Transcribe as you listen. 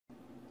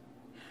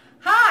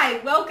Hi,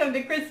 welcome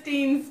to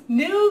Christine's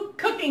new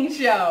cooking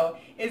show.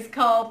 It's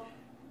called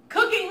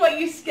Cooking What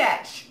You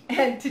Sketch.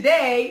 And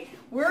today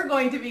we're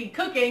going to be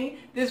cooking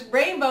this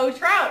rainbow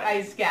trout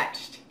I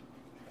sketched.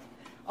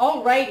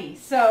 Alrighty,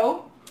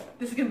 so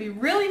this is going to be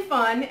really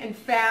fun and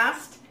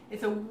fast.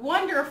 It's a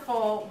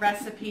wonderful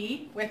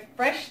recipe with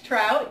fresh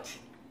trout.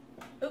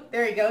 Oh,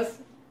 there he goes.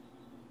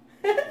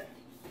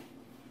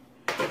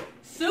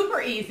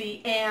 Super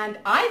easy, and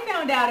I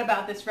found out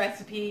about this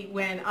recipe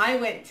when I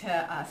went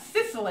to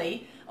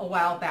Sicily a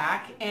while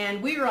back,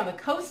 and we were on the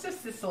coast of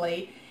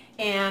Sicily,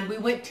 and we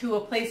went to a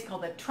place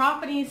called the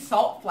Trapani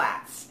Salt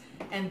Flats.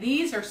 And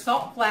these are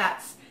salt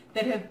flats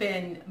that have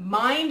been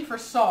mined for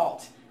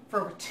salt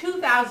for over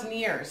 2,000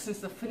 years, since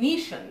the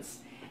Phoenicians.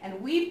 And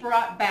we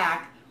brought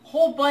back a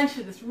whole bunch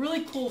of this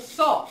really cool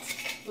salt.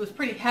 It was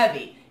pretty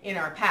heavy in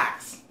our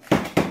packs.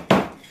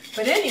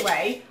 But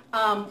anyway,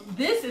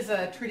 this is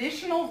a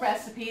traditional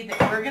recipe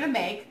that we're going to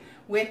make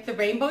with the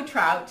rainbow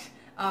trout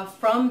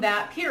from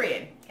that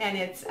period. And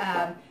it's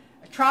a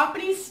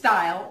Trapani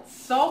style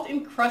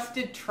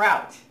salt-encrusted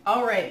trout.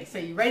 Alrighty, so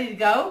you ready to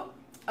go?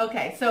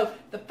 Okay, so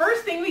the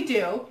first thing we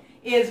do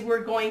is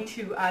we're going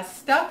to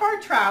stuff our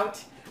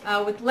trout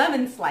with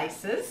lemon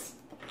slices.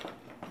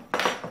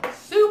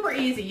 Super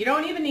easy. You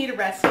don't even need a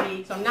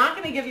recipe, so I'm not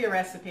going to give you a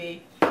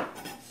recipe.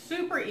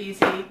 Super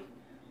easy.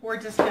 We're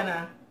just going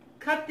to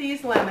cut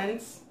these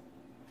lemons.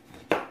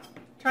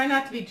 Try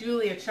not to be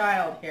Julia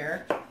Child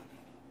here.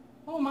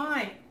 Oh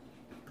my.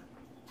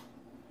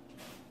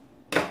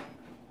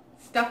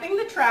 Stuffing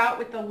the trout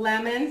with the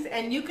lemons,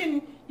 and you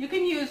can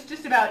use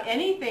just about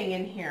anything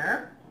in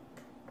here.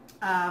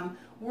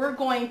 We're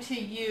going to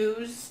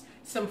use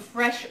some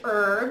fresh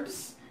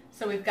herbs.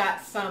 So we've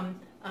got some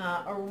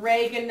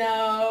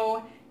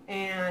oregano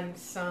and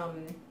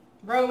some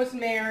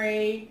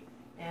rosemary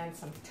and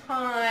some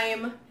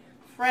thyme,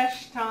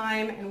 fresh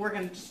thyme, and we're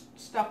going to just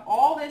stuff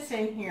all this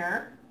in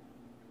here,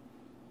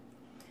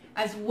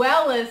 as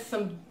well as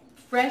some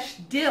fresh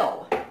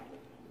dill.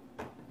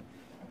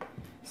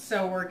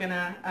 So we're going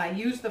to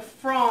use the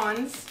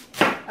fronds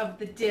of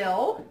the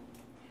dill,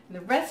 and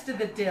the rest of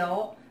the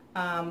dill,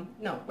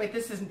 no, wait,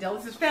 this isn't dill,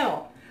 this is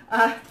fennel.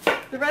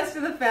 The rest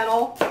of the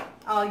fennel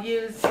I'll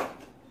use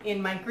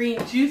in my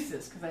green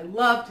juices, because I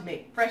love to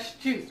make fresh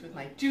juice with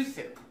my juice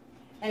soup.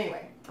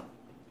 Anyway,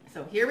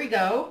 so here we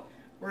go.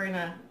 We're going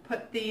to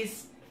put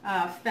these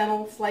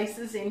fennel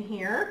slices in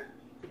here.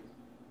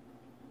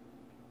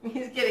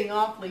 He's getting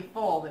awfully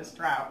full, this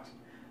trout.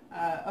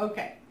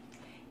 Okay.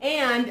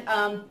 And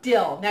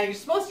dill. Now you're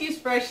supposed to use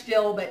fresh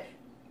dill, but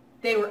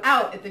they were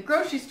out at the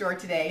grocery store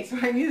today, so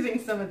I'm using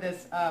some of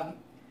this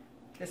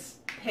this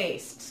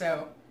paste.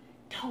 So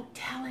don't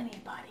tell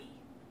anybody.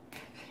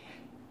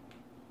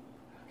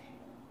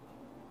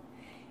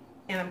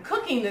 And I'm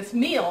cooking this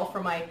meal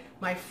for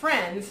my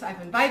friends.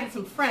 I've invited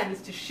some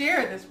friends to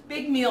share this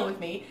big meal with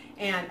me,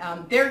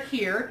 and they're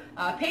here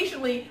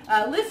patiently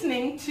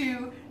listening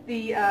to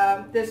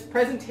the this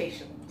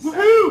presentation. So,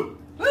 woohoo!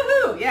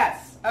 Woohoo!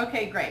 Yes.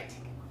 Okay, great.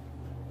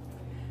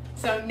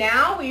 So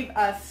now we've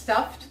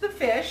stuffed the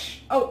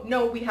fish. Oh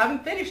no, we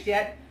haven't finished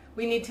yet.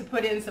 We need to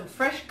put in some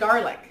fresh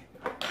garlic.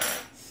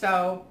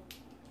 So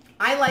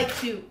I like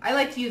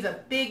to use a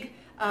big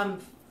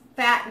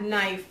fat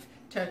knife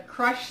to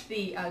crush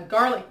the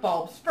garlic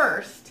bulbs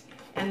first,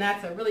 and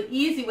that's a really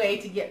easy way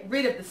to get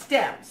rid of the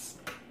stems.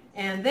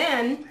 And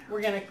then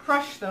we're going to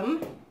crush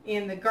them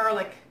in the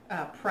garlic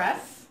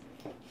press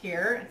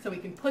here, so we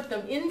can put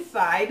them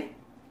inside.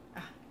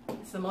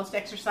 It's the most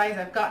exercise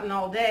I've gotten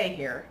all day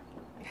here.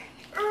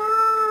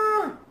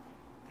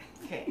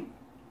 Okay.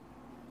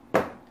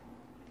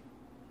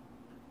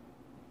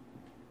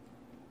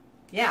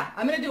 Yeah,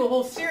 I'm going to do a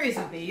whole series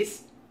of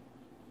these.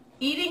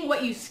 Eating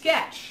what you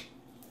sketch.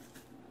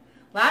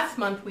 Last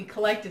month we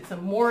collected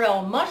some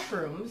morel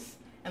mushrooms,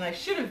 and I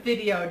should have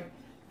videoed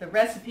the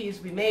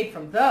recipes we made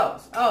from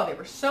those. Oh, they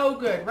were so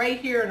good,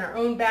 right here in our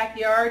own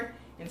backyard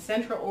in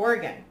Central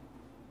Oregon.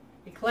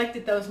 We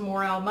collected those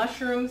morel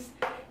mushrooms,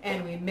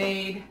 and we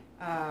made,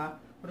 what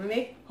did we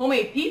make?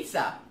 Homemade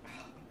pizza.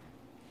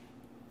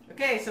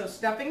 Okay, so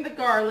stuffing the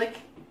garlic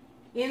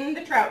in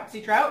the trout.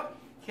 See trout?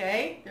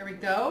 Okay, there we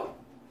go.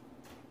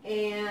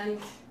 And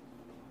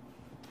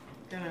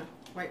I'm gonna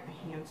wipe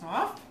my hands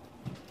off.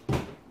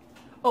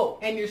 Oh,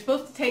 and you're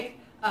supposed to take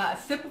a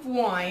sip of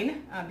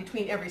wine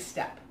between every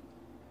step.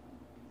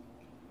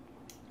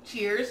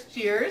 Cheers,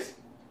 cheers.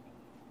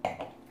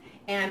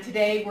 And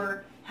today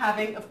we're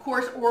having, of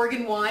course,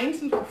 Oregon wine,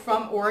 since we're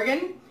from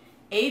Oregon.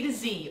 A to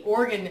Z,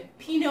 Oregon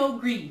Pinot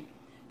Gris,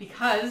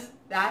 because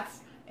that's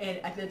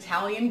an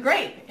Italian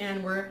grape,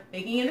 and we're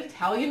making an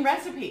Italian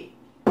recipe.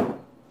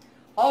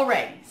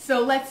 Alright, so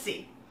let's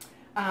see.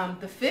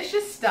 The fish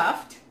is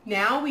stuffed.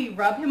 Now we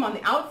rub him on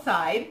the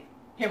outside,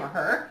 him or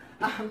her,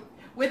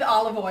 with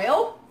olive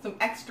oil, some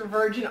extra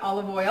virgin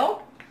olive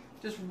oil.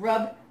 Just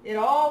rub it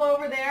all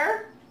over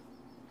there.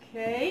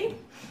 Okay.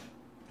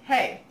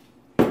 Hey,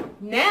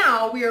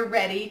 now we are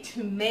ready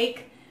to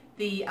make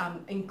the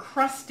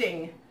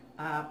encrusting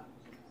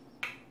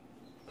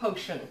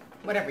potion,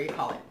 whatever you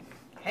call it.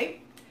 Okay.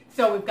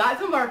 So we've got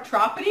some of our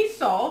Trapani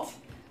salt,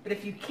 but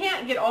if you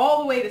can't get all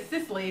the way to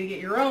Sicily to get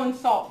your own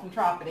salt from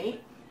Trapani,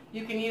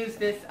 you can use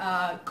this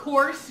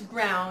coarse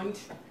ground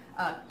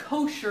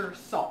kosher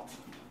salt.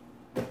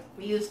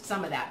 We used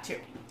some of that too.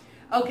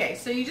 Okay,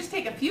 so you just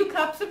take a few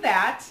cups of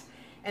that,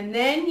 and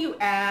then you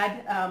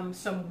add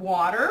some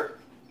water.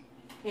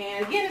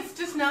 And again, it's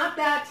just not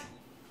that,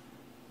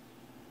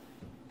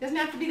 doesn't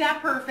have to be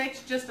that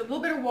perfect, just a little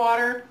bit of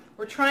water.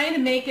 We're trying to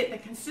make it the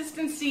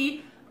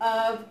consistency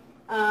of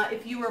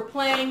if you were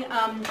playing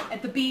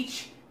at the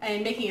beach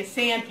and making a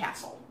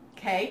sandcastle,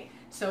 okay?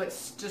 So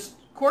it's just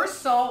coarse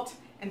salt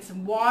and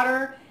some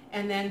water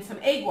and then some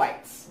egg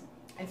whites.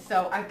 And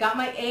so I've got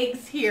my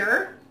eggs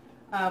here.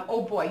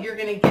 Oh boy, you're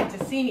going to get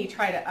to see me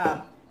try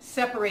to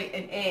separate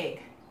an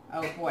egg.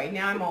 Oh boy,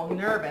 now I'm all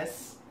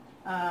nervous.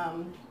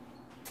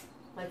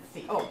 Let's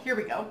see. Oh, here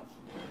we go.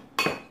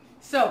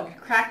 So,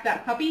 crack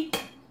that puppy.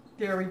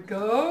 There we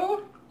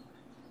go.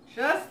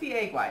 Just the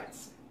egg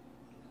whites.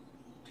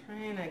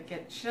 Trying to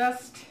get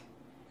just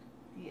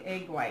the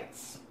egg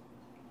whites.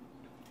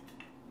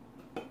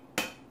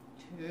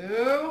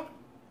 2.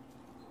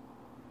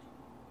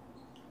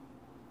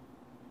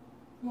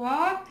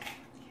 What?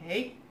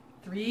 Okay.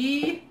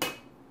 3.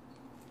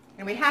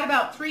 And we had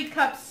about 3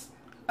 cups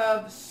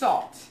of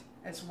salt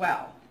as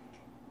well.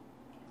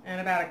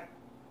 And about a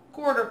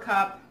 1/4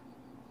 cup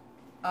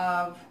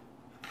of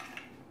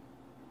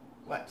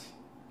what?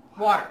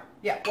 Water.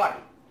 Yeah, water.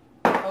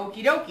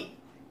 Okie dokie.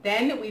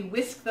 Then we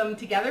whisk them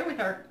together with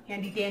our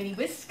handy dandy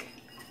whisk.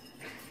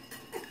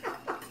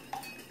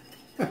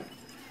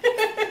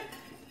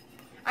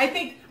 I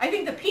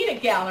think the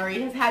peanut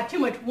gallery has had too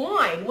much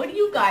wine. What do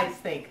you guys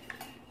think?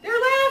 They're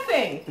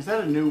laughing. Is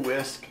that a new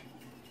whisk?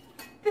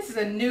 This is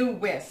a new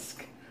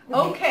whisk.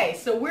 Okay,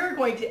 so we're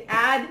going to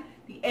add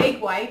the egg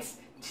whites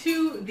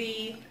to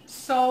the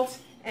salt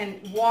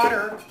and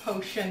water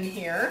potion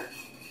here.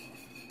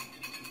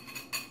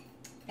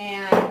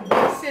 And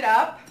mix it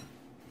up.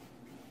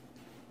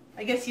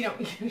 I guess you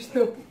don't use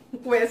the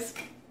whisk.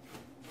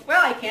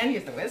 Well, I can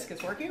use the whisk.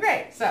 It's working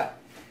great. So,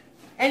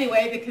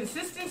 anyway, the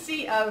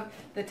consistency of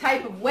the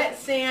type of wet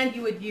sand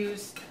you would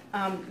use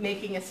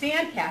making a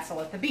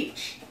sandcastle at the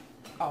beach.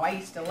 Oh, I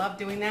used to love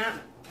doing that.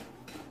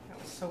 That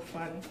was so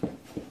fun.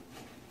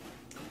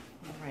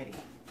 Alrighty.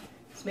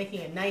 It's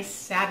making a nice,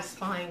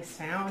 satisfying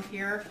sound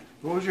here.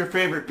 What was your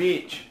favorite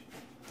beach?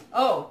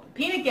 Oh,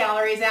 Peanut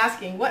Gallery is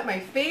asking what my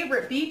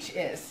favorite beach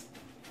is.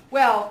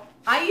 Well,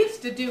 I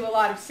used to do a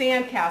lot of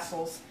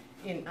sandcastles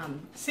in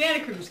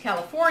Santa Cruz,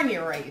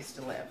 California, where I used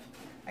to live.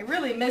 I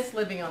really miss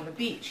living on the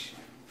beach.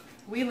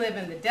 We live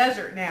in the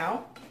desert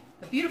now,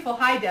 the beautiful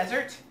high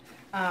desert,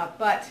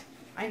 but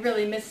I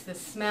really miss the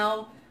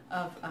smell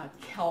of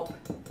kelp.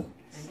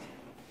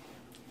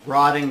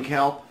 Rotting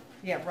kelp?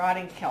 Yeah,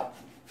 rotting kelp.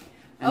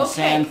 And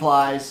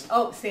sandflies.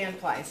 Oh,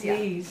 sandflies, yeah.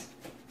 Please.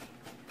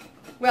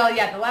 Well,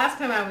 yeah, the last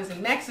time I was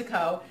in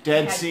Mexico,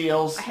 Dead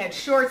seals. I had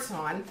shorts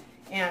on,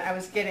 and I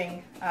was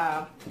getting,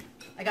 I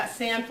got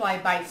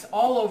sandfly bites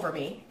all over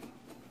me.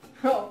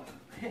 Oh,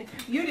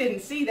 you didn't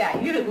see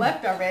that. You had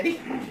left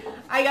already.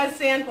 I got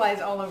sandflies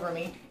all over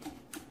me.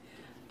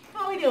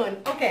 How are we doing?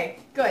 Okay,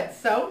 good.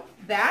 So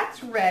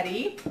that's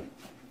ready.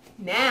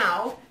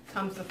 Now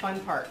comes the fun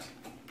part.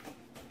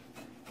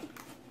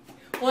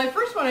 Well, I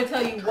first want to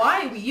tell you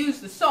why we use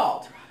the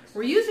salt.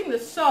 We're using the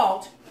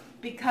salt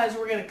because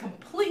we're going to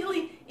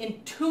completely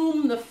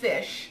entomb the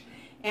fish,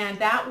 and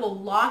that will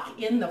lock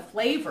in the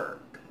flavor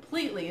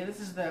completely. And this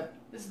is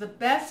the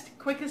best,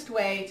 quickest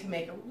way to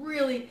make a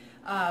really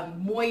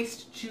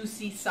moist,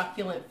 juicy,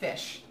 succulent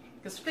fish.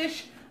 Because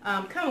fish,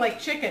 kind of like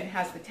chicken,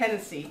 has the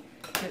tendency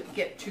to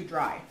get too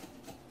dry.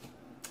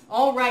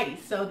 Alrighty,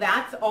 so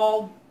that's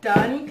all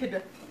done.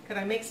 Could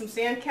I make some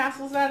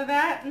sandcastles out of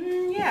that?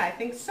 Yeah, I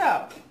think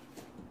so.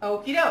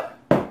 Okie doke.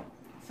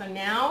 So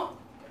now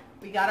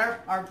we got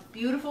our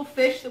beautiful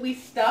fish that we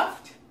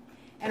stuffed,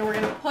 and we're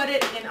going to put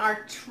it in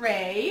our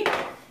tray.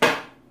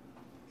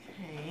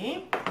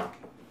 Okay.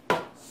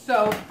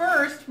 So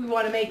first we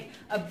want to make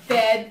a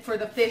bed for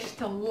the fish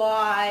to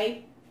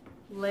lie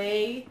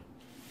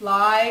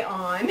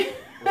on.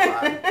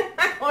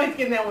 I'm always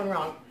getting that one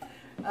wrong.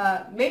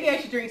 Maybe I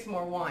should drink some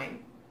more wine.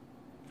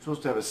 You're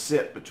supposed to have a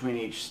sip between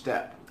each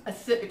step. A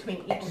sip between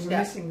each We're step.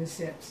 missing the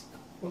sips.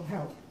 Will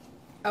help.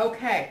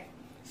 Okay.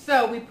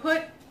 So we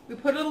put a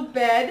little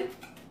bed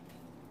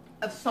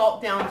of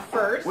salt down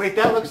first. Wait,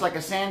 that looks like a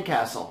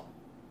sandcastle.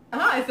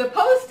 It's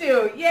supposed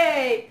to.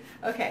 Yay.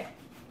 Okay.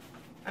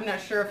 I'm not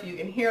sure if you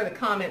can hear the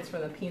comments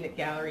from the peanut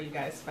gallery, you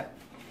guys, but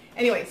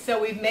anyway,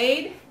 so we've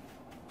made,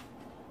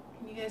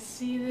 can you guys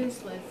see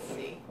this? Let's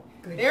see.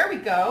 Good. There we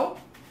go.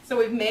 So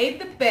we've made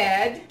the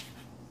bed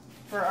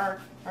for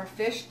our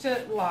fish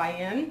to lie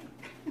in.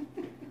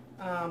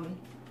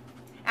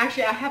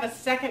 Actually, I have a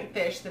second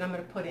fish that I'm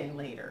going to put in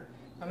later.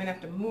 I'm going to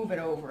have to move it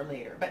over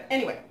later. But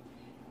anyway,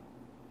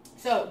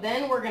 so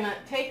then we're going to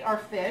take our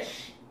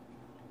fish,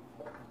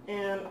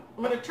 and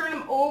I'm going to turn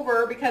them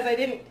over because I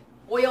didn't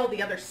oil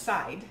the other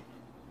side.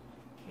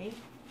 Okay.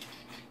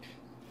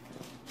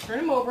 Turn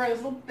them over on this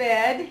little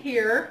bed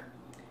here,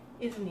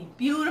 Isn't he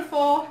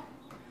beautiful?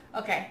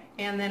 Okay,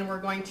 and then we're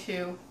going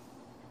to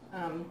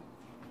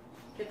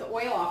get the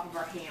oil off of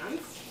our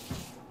hands.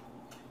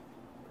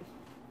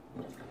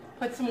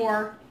 Put some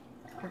more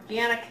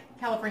organic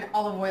California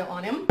olive oil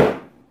on him.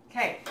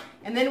 Okay,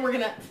 and then we're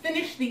going to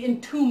finish the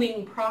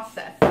entombing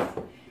process.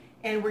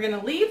 And we're going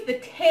to leave the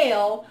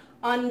tail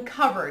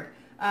uncovered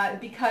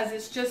because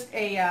it's just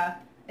a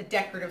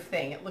decorative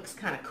thing. It looks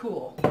kind of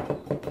cool.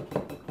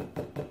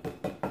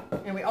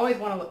 And we always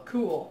want to look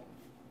cool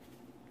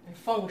and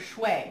feng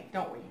shui,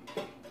 don't we?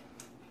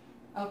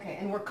 Okay,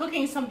 and we're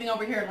cooking something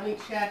over here. Let me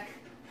check.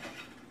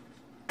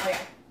 Oh yeah,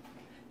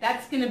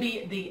 that's going to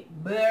be the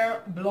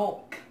beurre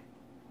blanc.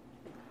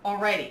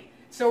 Alrighty,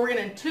 so we're going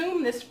to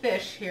entomb this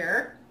fish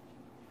here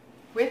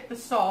with the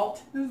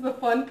salt. This is the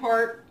fun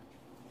part.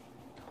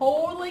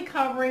 Totally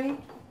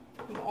covering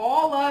him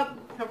all up,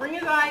 covering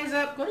his eyes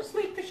up. Go to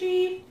sleep,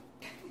 fishy.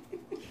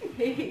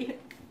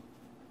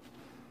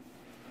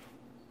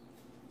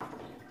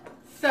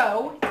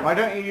 So. Why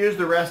don't you use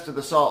the rest of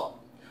the salt?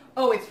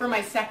 Oh, it's for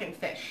my second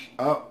fish.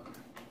 Oh.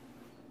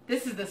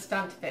 This is the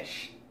stunt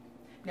fish.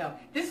 No,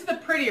 this is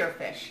the prettier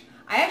fish.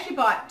 I actually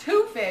bought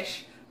 2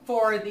 fish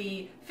for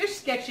the fish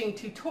sketching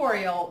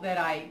tutorial that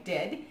I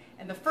did.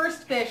 And the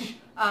first fish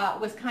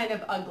was kind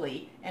of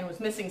ugly and was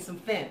missing some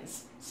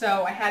fins.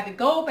 So I had to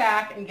go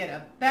back and get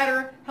a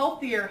better,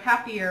 healthier,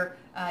 happier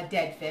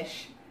dead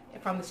fish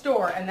from the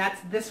store, and that's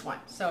this one.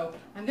 So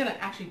I'm going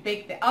to actually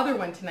bake the other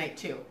one tonight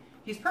too.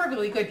 He's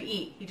perfectly good to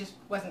eat. He just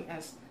wasn't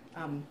as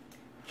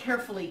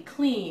carefully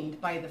cleaned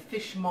by the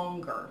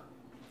fishmonger.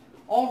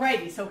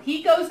 Alrighty, so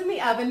he goes in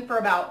the oven for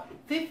about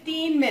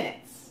 15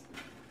 minutes.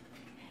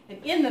 And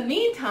in the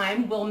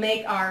meantime, we'll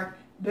make our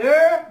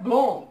beurre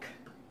blanc.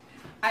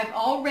 I've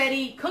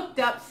already cooked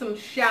up some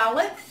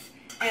shallots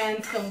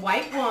and some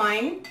white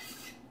wine.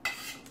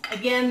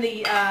 Again,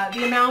 the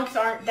amounts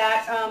aren't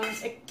that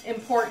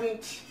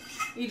important.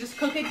 You just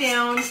cook it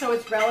down so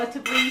it's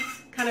relatively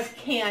kind of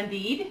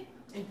candied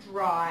and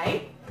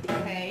dry.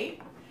 Okay,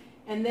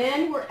 and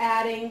then we're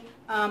adding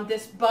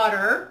this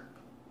butter,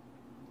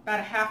 about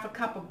a half a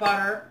cup of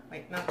butter.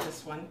 Wait, not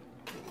this one.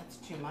 That's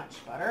too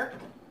much butter.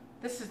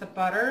 This is the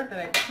butter that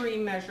I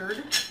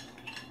pre-measured.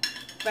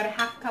 About a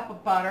half cup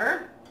of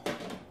butter.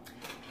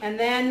 And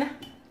then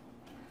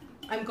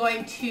I'm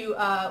going to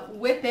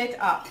whip it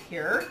up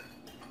here.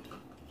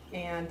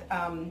 And,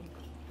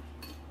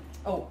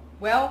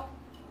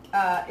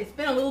 it's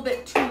been a little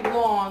bit too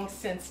long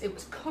since it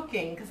was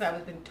cooking because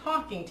I've been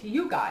talking to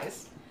you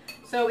guys.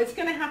 So it's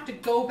going to have to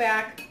go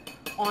back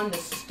on the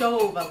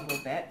stove a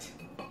little bit.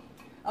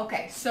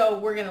 Okay, so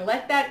we're going to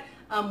let that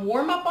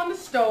warm up on the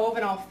stove,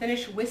 and I'll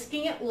finish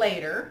whisking it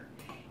later.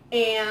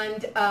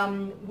 And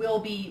we'll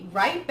be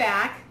right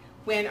back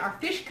when our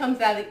fish comes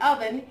out of the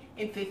oven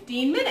in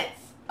 15 minutes,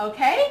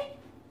 okay?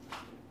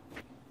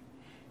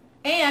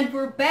 And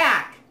we're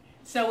back.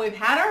 So we've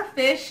had our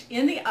fish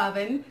in the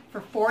oven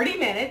for 40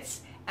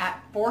 minutes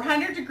at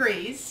 400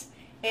 degrees,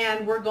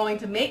 and we're going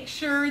to make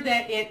sure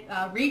that it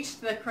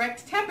reached the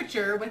correct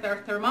temperature with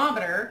our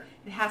thermometer.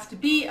 It has to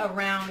be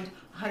around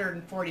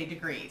 140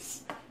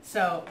 degrees.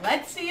 So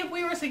let's see if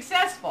we were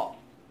successful.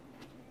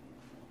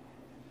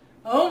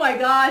 Oh my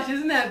gosh,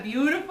 isn't that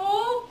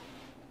beautiful?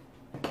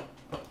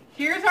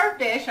 Here's our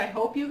fish. I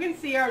hope you can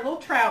see our little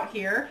trout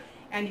here,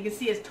 and you can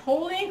see it's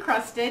totally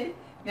encrusted.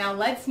 Now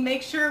let's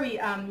make sure we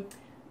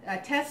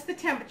test the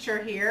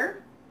temperature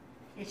here.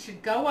 It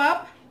should go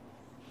up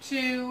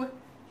to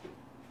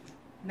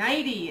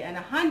 90 and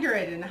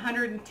 100 and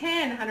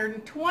 110,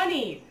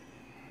 120,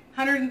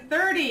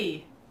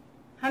 130,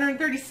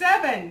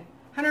 137,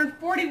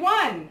 141,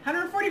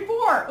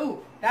 144.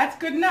 Ooh, that's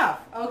good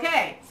enough.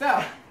 Okay,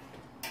 so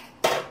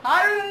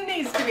hotter than it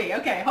needs to be.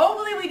 Okay,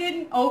 hopefully we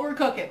didn't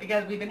overcook it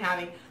because we've been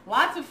having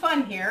lots of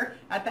fun here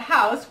at the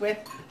house with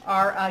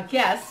our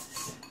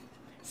guests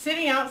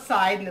sitting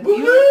outside in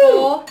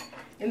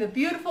the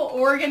beautiful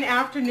Oregon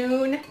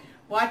afternoon,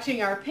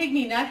 watching our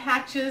pygmy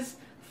nuthatches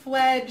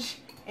fledge,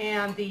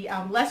 and the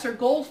lesser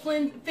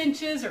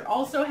goldfinches are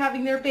also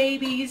having their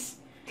babies.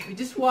 We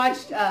just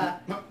watched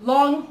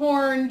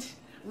longhorned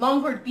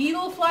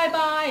beetle fly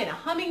by and a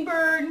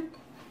hummingbird.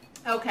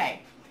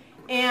 Okay.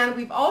 And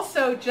we've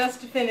also just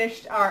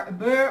finished our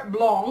beurre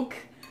blanc,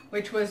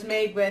 which was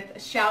made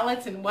with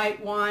shallots and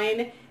white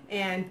wine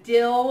and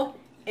dill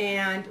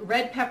and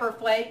red pepper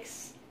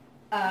flakes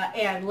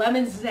and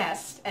lemon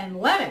zest and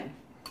lemon.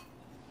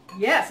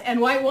 Yes, and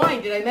white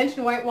wine. Did I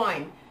mention white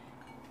wine?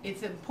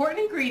 It's an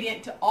important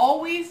ingredient to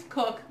always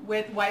cook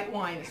with white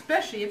wine,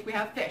 especially if we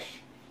have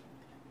fish.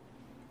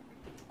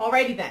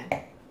 Alrighty then.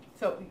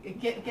 So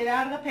get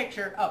out of the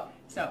picture. Oh,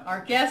 so our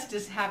guest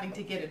is having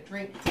to get a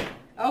drink.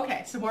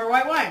 Okay, some more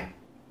white wine.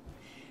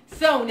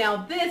 So now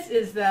this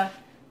is the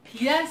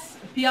pièce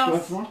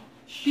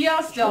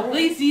de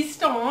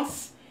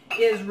résistance,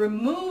 is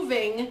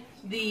removing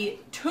the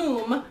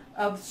tomb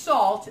of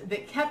salt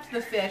that kept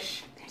the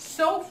fish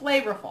so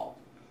flavorful.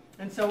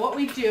 And so what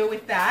we do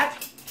with that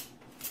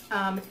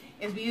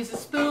is we use a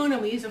spoon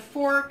and we use a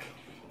fork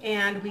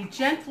and we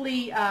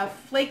gently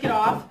flake it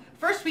off.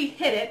 First we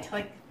hit it,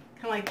 like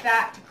kind of like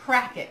that to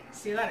crack it.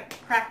 See that? It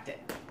cracked it.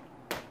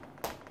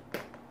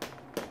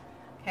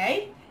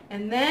 Okay,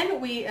 and then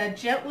we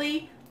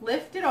gently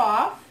lift it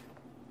off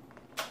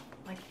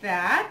like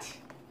that,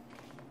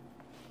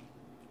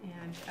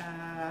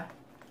 and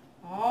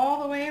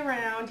all the way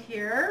around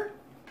here.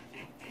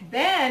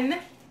 Then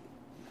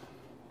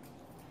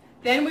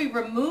we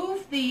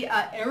remove the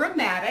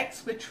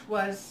aromatics, which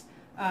was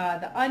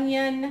the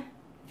onion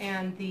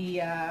and the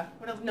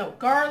what else? No,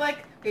 garlic.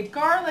 We had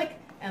garlic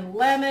and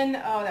lemon.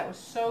 Oh, that was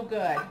so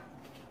good.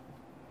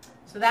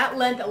 So that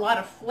lent a lot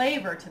of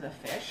flavor to the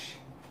fish.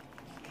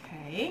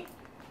 Okay.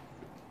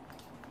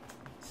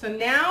 So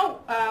now,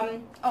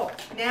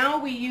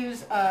 now we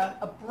use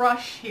a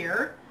brush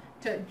here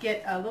to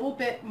get a little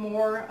bit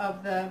more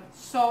of the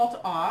salt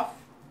off.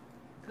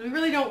 We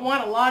really don't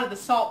want a lot of the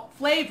salt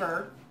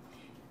flavor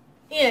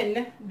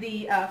in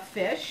the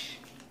fish.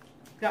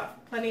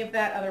 Got plenty of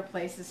that other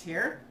places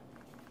here.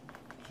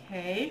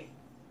 Okay.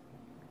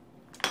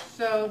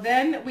 So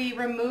then we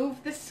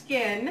remove the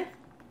skin.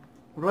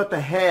 What about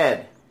the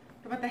head?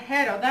 What about the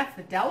head? Oh, that's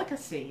the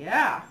delicacy.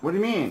 Yeah. What do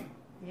you mean?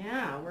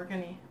 Yeah, we're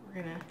gonna.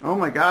 Oh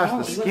my gosh,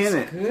 Oh, the it skin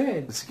looks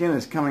good. The skin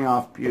is coming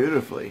off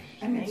beautifully.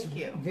 And it's Thank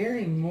you.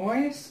 very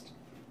moist.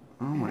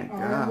 Oh my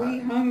Are we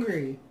god.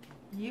 hungry?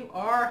 You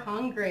are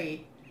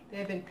hungry.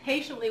 They've been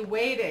patiently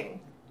waiting.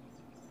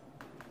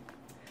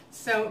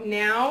 So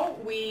now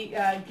we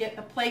get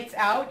the plates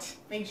out,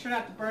 making sure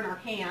not to burn our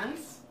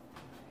hands.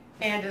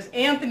 And as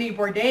Anthony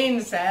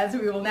Bourdain says,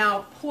 we will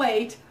now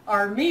plate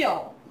our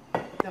meal.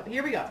 So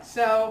here we go.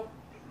 So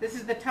this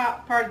is the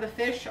top part of the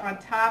fish on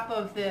top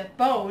of the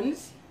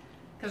bones.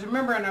 Because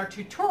remember in our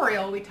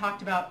tutorial we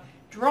talked about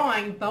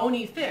drawing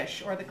bony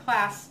fish, or the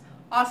class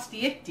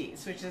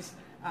Osteichthyes, which is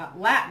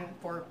Latin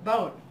for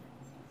bone.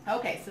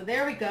 Okay, so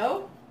there we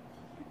go.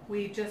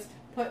 We just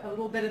put a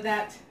little bit of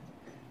that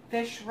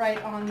fish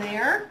right on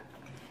there,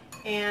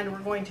 and we're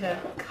going to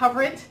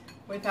cover it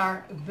with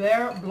our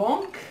beurre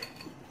blanc.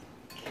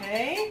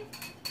 Okay.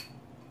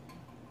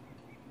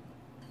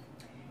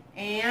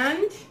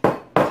 And,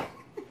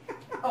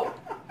 oh,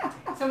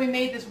 so we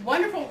made this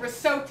wonderful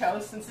risotto,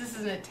 since this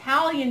is an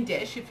Italian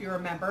dish, if you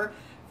remember,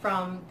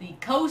 from the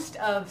coast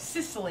of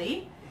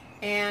Sicily.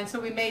 And so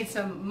we made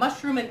some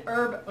mushroom and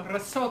herb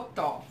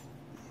risotto.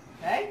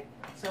 Okay,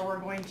 so we're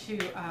going to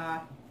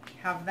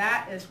have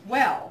that as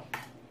well.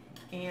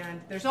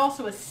 And there's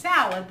also a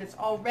salad that's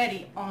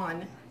already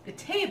on the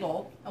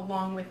table,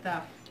 along with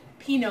the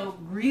Pinot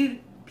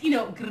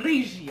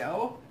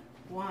Grigio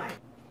wine.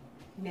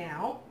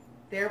 Now,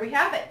 there we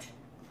have it.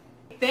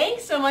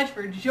 Thanks so much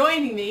for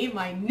joining me,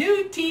 my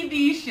new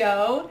TV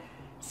show,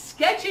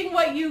 Sketching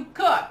What You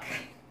Cook.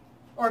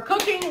 Or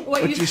Cooking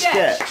What You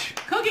Sketch.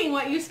 Cooking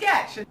What You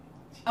Sketch.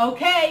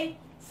 Okay,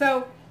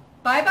 so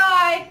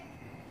bye-bye.